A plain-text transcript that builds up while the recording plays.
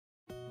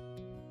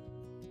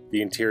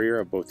The interior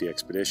of both the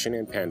Expedition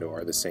and Pando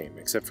are the same,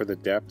 except for the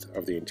depth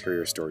of the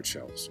interior storage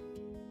shelves.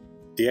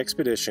 The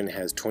Expedition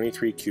has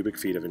 23 cubic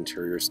feet of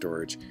interior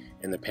storage,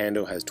 and the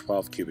Pando has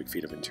 12 cubic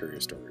feet of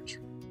interior storage.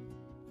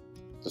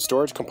 The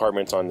storage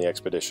compartments on the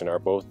Expedition are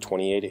both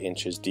 28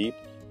 inches deep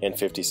and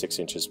 56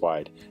 inches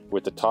wide,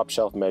 with the top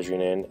shelf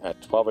measuring in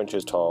at 12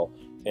 inches tall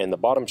and the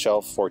bottom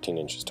shelf 14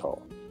 inches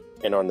tall.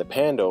 And on the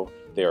Pando,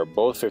 they are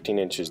both 15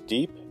 inches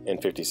deep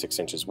and 56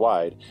 inches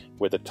wide,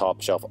 with the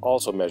top shelf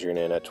also measuring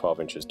in at 12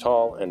 inches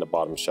tall and the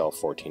bottom shelf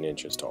 14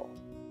 inches tall.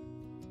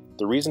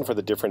 The reason for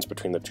the difference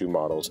between the two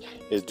models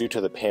is due to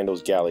the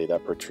Pando's galley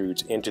that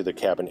protrudes into the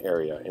cabin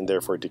area and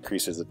therefore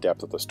decreases the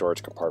depth of the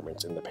storage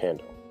compartments in the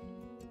Pando.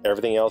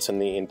 Everything else in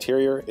the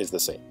interior is the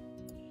same.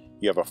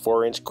 You have a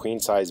 4-inch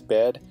queen-size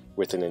bed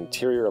with an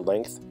interior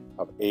length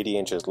of 80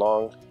 inches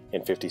long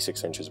and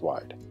 56 inches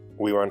wide.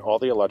 We run all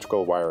the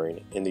electrical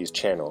wiring in these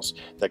channels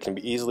that can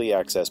be easily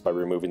accessed by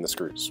removing the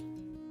screws.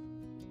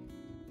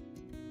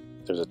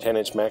 There's a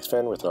 10-inch max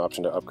fan with an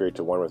option to upgrade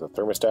to one with a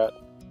thermostat,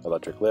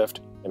 electric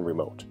lift, and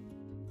remote.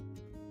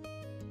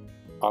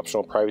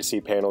 Optional privacy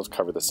panels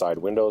cover the side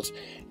windows,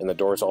 and the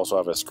doors also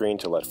have a screen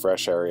to let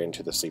fresh air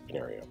into the sleeping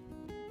area.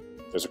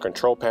 There's a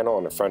control panel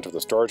on the front of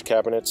the storage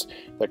cabinets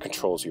that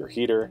controls your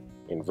heater,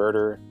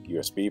 inverter,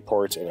 USB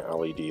ports, and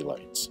LED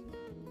lights.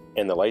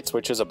 And the light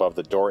switches above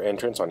the door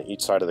entrance on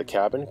each side of the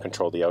cabin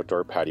control the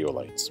outdoor patio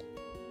lights.